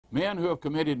Men who have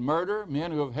committed murder,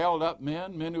 men who have held up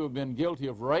men, men who have been guilty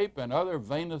of rape and other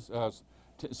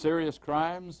serious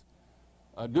crimes,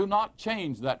 do not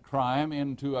change that crime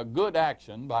into a good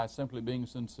action by simply being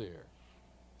sincere.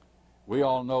 We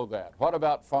all know that. What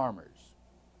about farmers?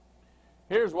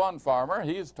 Here's one farmer.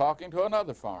 He's talking to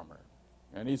another farmer.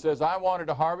 And he says, I wanted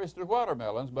to harvest the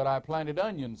watermelons, but I planted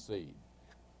onion seed.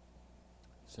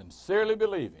 Sincerely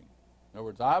believing. In other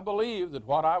words, I believe that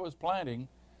what I was planting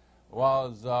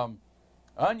was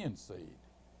onion seed.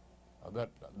 That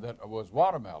was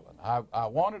watermelon. I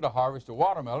wanted to harvest a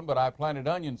watermelon, but I planted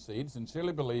onion seed,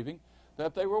 sincerely believing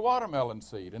that they were watermelon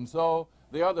seed. And so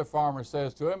the other farmer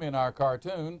says to him in our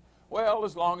cartoon, well,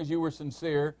 as long as you were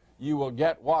sincere, you will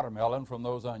get watermelon from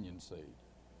those onion seed.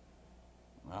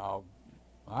 Now,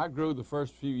 I grew the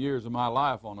first few years of my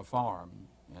life on a farm,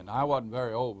 and I wasn't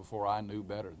very old before I knew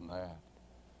better than that.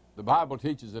 The Bible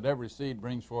teaches that every seed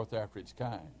brings forth after its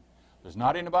kind. There's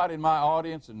not anybody in my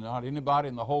audience and not anybody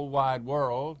in the whole wide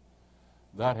world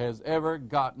that has ever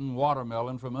gotten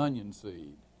watermelon from onion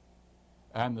seed.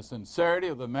 And the sincerity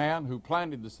of the man who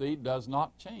planted the seed does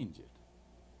not change it.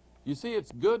 You see,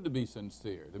 it's good to be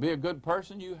sincere. To be a good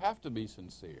person, you have to be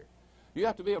sincere. You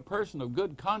have to be a person of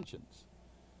good conscience.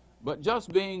 But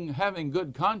just having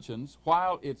good conscience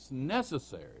while it's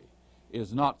necessary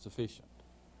is not sufficient.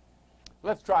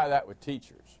 Let's try that with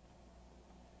teachers.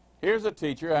 Here's a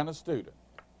teacher and a student,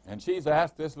 and she's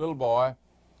asked this little boy,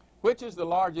 which is the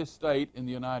largest state in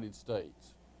the United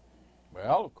States?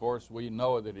 Well, of course, we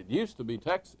know that it used to be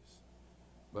Texas,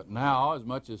 but now, as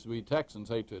much as we Texans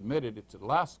hate to admit it, it's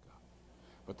Alaska.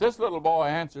 But this little boy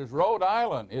answers, Rhode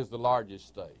Island is the largest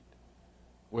state.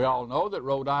 We all know that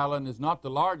Rhode Island is not the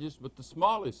largest, but the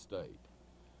smallest state.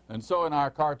 And so in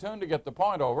our cartoon, to get the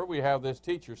point over, we have this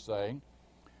teacher saying,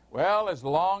 well, as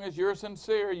long as you're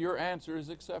sincere, your answer is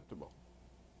acceptable.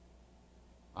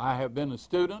 I have been a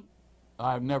student.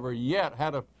 I've never yet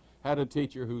had a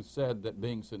teacher who said that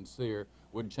being sincere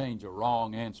would change a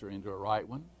wrong answer into a right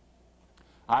one.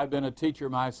 I've been a teacher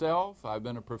myself. I've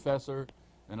been a professor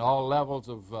in all levels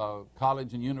of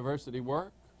college and university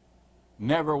work.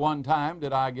 Never one time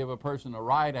did I give a person a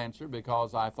right answer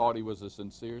because I thought he was a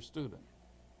sincere student.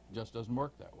 It just doesn't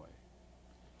work that way.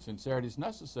 Sincerity is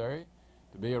necessary.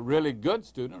 To be a really good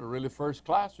student, a really first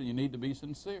class, you need to be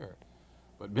sincere.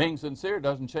 But being sincere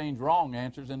doesn't change wrong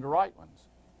answers into right ones.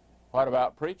 What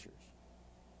about preachers?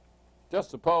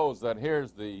 Just suppose that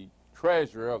here's the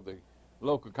treasurer of the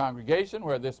local congregation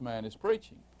where this man is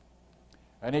preaching.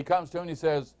 And he comes to him and he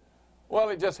says, well,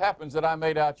 it just happens that I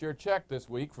made out your check this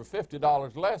week for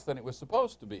 $50 less than it was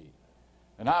supposed to be.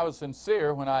 And I was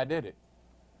sincere when I did it.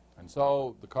 And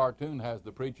so the cartoon has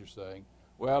the preacher saying,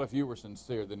 well, if you were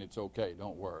sincere, then it's okay,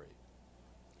 don't worry.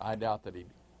 I doubt that he'd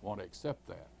want to accept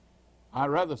that. I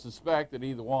rather suspect that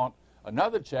he'd either want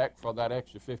another check for that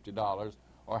extra $50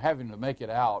 or having to make it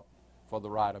out for the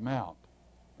right amount.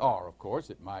 Or, of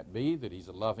course, it might be that he's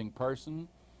a loving person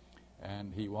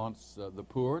and he wants the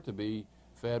poor to be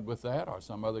fed with that or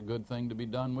some other good thing to be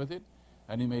done with it.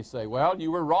 And he may say, well, you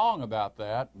were wrong about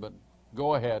that, but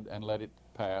go ahead and let it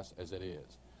pass as it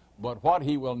is. But what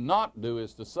he will not do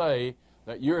is to say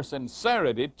that your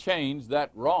sincerity changed that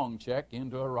wrong check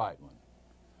into a right one.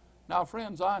 Now,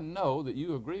 friends, I know that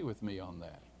you agree with me on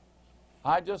that.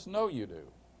 I just know you do.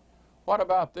 What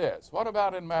about this? What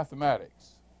about in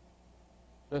mathematics?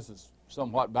 This is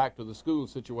somewhat back to the school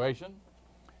situation.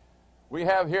 We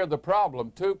have here the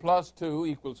problem, 2 plus 2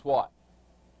 equals what?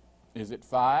 Is it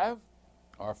 5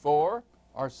 or 4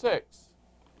 or 6?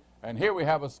 And here we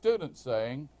have a student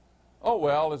saying, oh,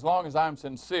 well, as long as I'm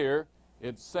sincere,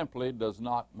 it simply does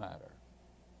not matter.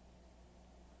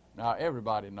 Now,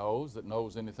 everybody knows that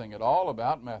knows anything at all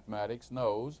about mathematics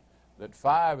knows that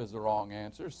 5 is the wrong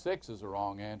answer, 6 is the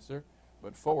wrong answer,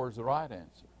 but 4 is the right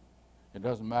answer. It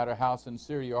doesn't matter how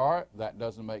sincere you are, that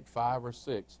doesn't make 5 or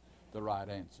 6 the right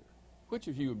answer. Which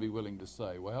of you would be willing to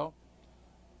say, well,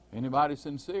 anybody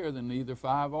sincere, then either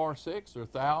 5 or 6 or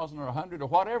 1,000 or 100 or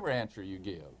whatever answer you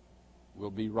give will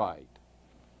be right.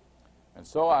 And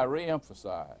so I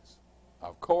reemphasize,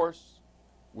 of course,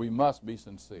 we must be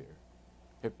sincere.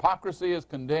 Hypocrisy is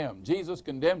condemned. Jesus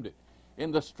condemned it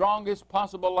in the strongest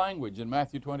possible language in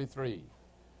Matthew 23.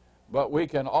 But we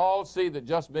can all see that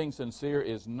just being sincere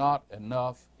is not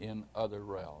enough in other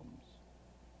realms.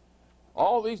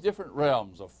 All these different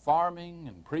realms of farming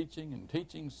and preaching and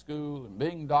teaching school and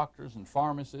being doctors and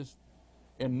pharmacists,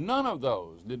 in none of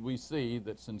those did we see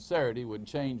that sincerity would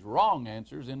change wrong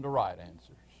answers into right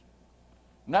answers.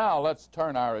 Now let's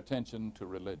turn our attention to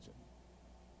religion.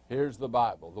 Here's the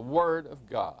Bible, the Word of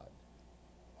God.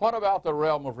 What about the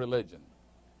realm of religion?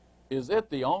 Is it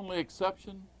the only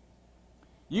exception?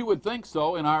 You would think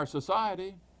so in our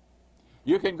society.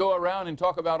 You can go around and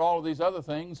talk about all of these other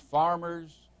things,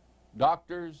 farmers,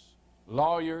 doctors,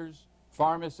 lawyers,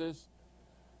 pharmacists.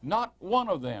 Not one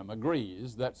of them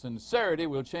agrees that sincerity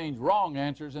will change wrong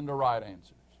answers into right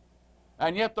answers.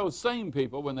 And yet those same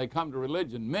people, when they come to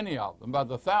religion, many of them, by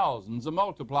the thousands, the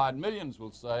multiplied millions,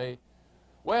 will say,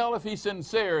 well, if he's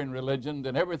sincere in religion,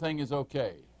 then everything is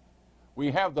okay.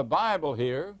 We have the Bible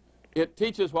here. It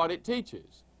teaches what it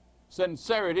teaches.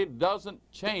 Sincerity doesn't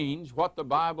change what the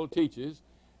Bible teaches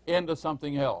into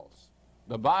something else.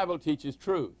 The Bible teaches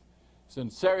truth.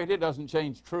 Sincerity doesn't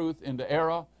change truth into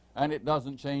error, and it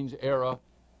doesn't change error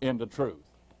into truth.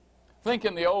 Think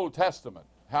in the Old Testament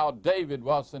how David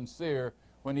was sincere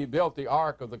when he built the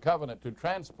Ark of the Covenant, to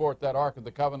transport that Ark of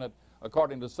the Covenant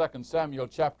according to 2 Samuel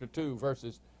chapter 2,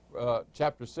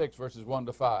 chapter 6, verses 1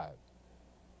 to 5.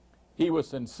 He was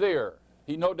sincere.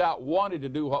 He no doubt wanted to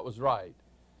do what was right.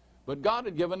 But God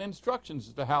had given instructions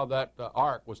as to how that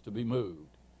ark was to be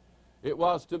moved. It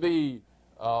was to be,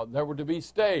 there were to be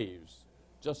staves,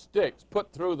 just sticks,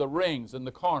 put through the rings in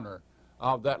the corner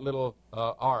of that little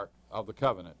ark of the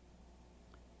covenant.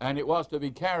 And it was to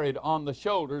be carried on the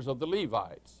shoulders of the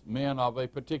Levites, men of a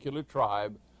particular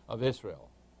tribe of Israel.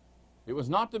 It was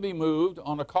not to be moved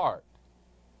on a cart.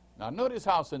 Now notice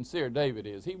how sincere David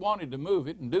is. He wanted to move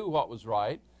it and do what was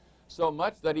right, so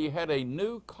much that he had a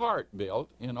new cart built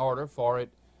in order for it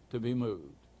to be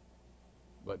moved.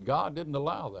 But God didn't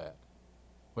allow that.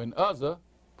 When Uzzah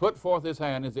put forth his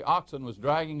hand as the oxen was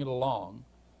dragging it along,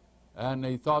 and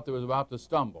he thought they was about to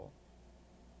stumble,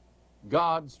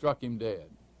 God struck him dead.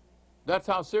 That's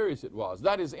how serious it was.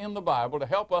 That is in the Bible to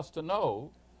help us to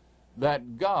know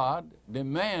that God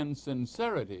demands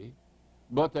sincerity,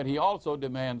 but that he also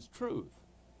demands truth.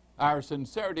 Our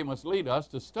sincerity must lead us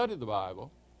to study the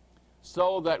Bible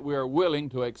so that we are willing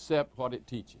to accept what it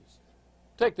teaches.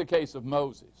 Take the case of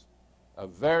Moses, a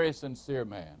very sincere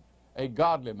man, a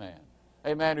godly man,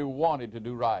 a man who wanted to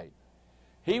do right.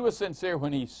 He was sincere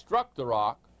when he struck the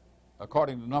rock,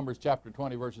 according to Numbers chapter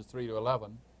 20, verses 3 to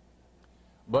 11.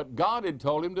 But God had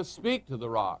told him to speak to the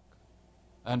rock.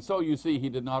 And so you see he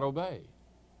did not obey.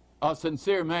 A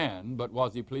sincere man, but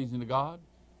was he pleasing to God?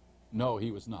 No,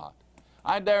 he was not.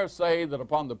 I dare say that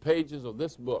upon the pages of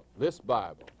this book, this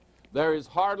Bible, there is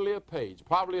hardly a page,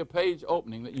 probably a page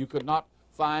opening, that you could not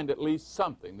find at least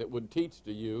something that would teach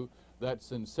to you that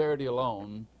sincerity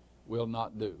alone will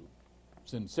not do.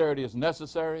 Sincerity is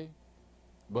necessary,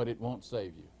 but it won't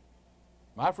save you.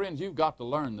 My friends, you've got to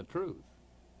learn the truth.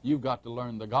 You've got to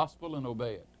learn the gospel and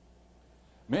obey it.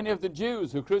 Many of the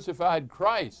Jews who crucified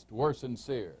Christ were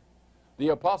sincere. The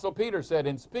Apostle Peter said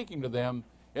in speaking to them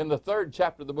in the 3rd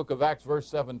chapter of the book of Acts, verse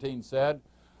 17, said,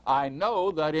 I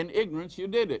know that in ignorance you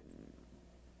did it.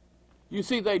 You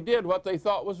see, they did what they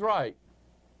thought was right.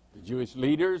 The Jewish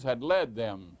leaders had led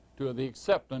them to the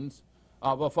acceptance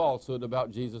of a falsehood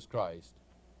about Jesus Christ.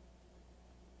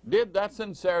 Did that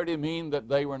sincerity mean that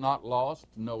they were not lost?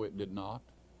 No, it did not.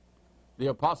 The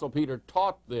Apostle Peter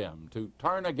taught them to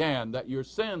turn again, that your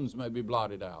sins may be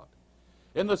blotted out.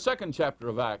 In the 2nd chapter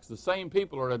of Acts, the same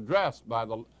people are addressed by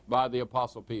the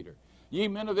Apostle Peter. Ye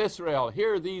men of Israel,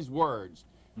 hear these words.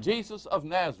 Jesus of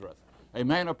Nazareth, a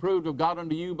man approved of God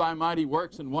unto you by mighty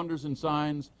works and wonders and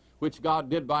signs, which God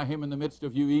did by him in the midst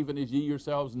of you, even as ye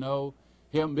yourselves know,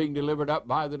 him being delivered up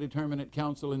by the determinate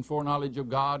counsel and foreknowledge of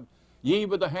God, ye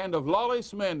by the hand of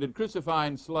lawless men did crucify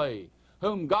and slay,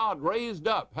 whom God raised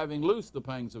up, having loosed the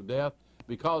pangs of death,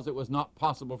 because it was not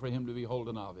possible for him to be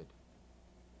holden of it.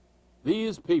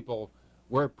 These people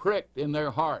were pricked in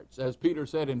their hearts, as Peter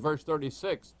said in verse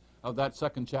 36 of that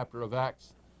 2nd chapter of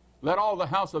Acts. Let all the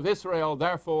house of Israel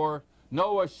therefore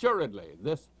know assuredly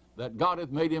this, that God hath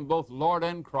made him both Lord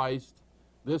and Christ,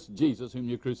 this Jesus whom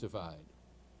you crucified.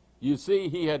 You see,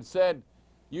 he had said,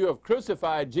 you have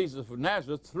crucified Jesus of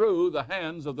Nazareth through the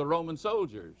hands of the Roman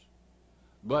soldiers.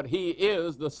 But he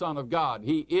is the Son of God.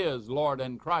 He is Lord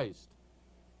and Christ.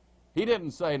 He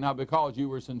didn't say, now because you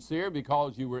were sincere,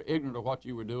 because you were ignorant of what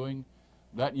you were doing,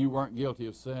 that you weren't guilty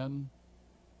of sin.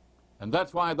 And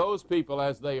that's why those people,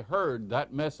 as they heard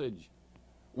that message,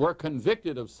 were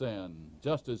convicted of sin,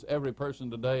 just as every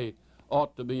person today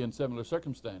ought to be in similar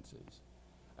circumstances.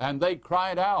 And they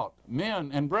cried out,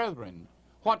 men and brethren,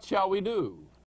 what shall we do?